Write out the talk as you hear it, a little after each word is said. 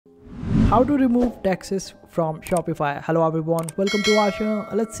How to remove taxes from Shopify. Hello everyone, welcome to our channel.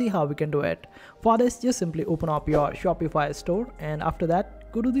 Let's see how we can do it. For this, just simply open up your Shopify store, and after that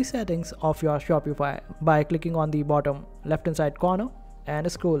go to the settings of your Shopify by clicking on the bottom left hand side corner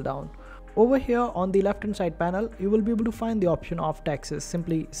and scroll down. Over here on the left hand side panel, you will be able to find the option of taxes.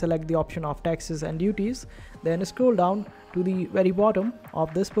 Simply select the option of taxes and duties, then scroll down to the very bottom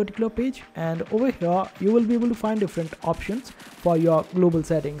of this particular page, and over here you will be able to find different options for your global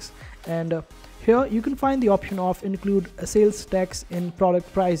settings. And here you can find the option of include a sales tax in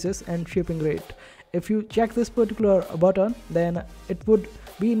product prices and shipping rate. If you check this particular button, then it would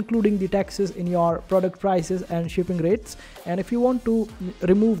be including the taxes in your product prices and shipping rates. And if you want to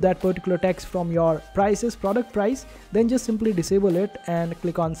remove that particular tax from your product price, then just simply disable it and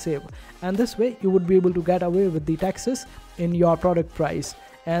click on save. And this way you would be able to get away with the taxes in your product price.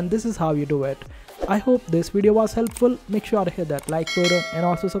 And this is how you do it. I hope this video was helpful. Make sure to hit that like button and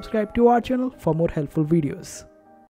also subscribe to our channel for more helpful videos.